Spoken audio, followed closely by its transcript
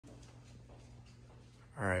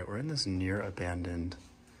All right, we're in this near abandoned,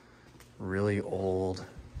 really old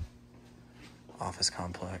office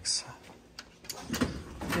complex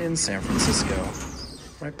in San Francisco,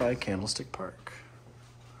 right by Candlestick Park.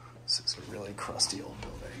 This is a really crusty old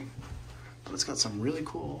building, but it's got some really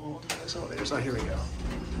cool old elevators. Oh, here we go.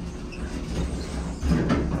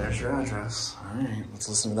 There's your address. All right, let's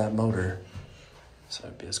listen to that motor. So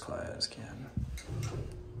I'd be as quiet as can.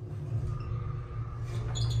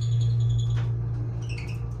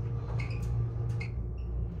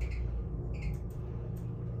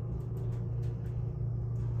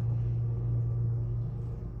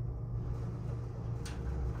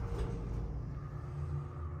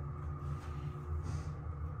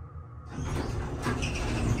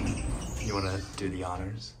 You want to do the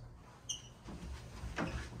honors?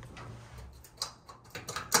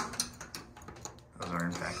 Those are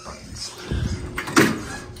in fact buttons.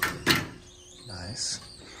 Nice.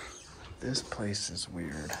 This place is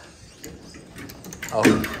weird. Oh,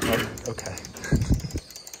 okay.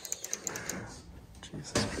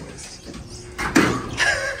 Jesus Christ.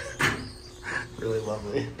 Really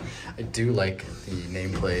lovely. I do like the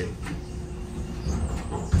nameplate.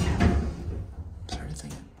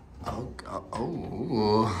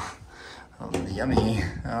 Oh, yummy.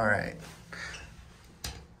 All right.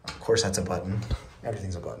 Of course that's a button.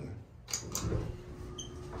 Everything's a button.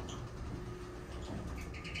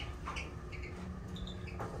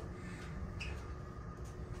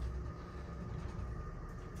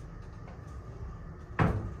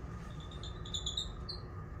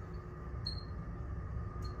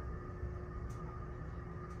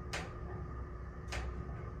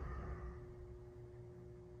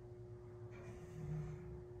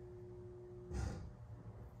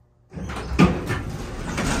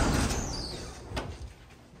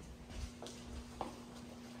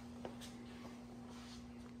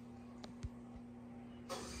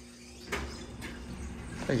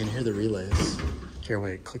 I can hear the relays. Here,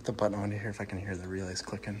 wait, click the button. I want to hear if I can hear the relays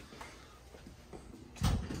clicking.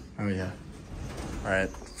 Oh yeah. All right,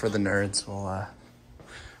 for the nerds, we'll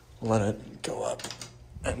let it go up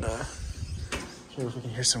and hear if we can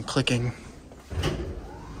hear some clicking.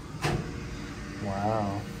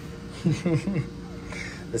 Wow.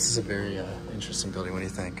 This is a very interesting building. What do you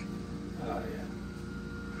think? Oh yeah.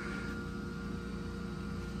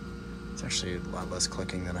 It's actually a lot less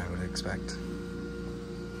clicking than I would expect.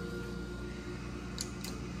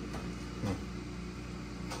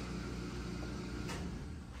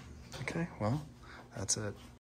 Okay, well, that's it.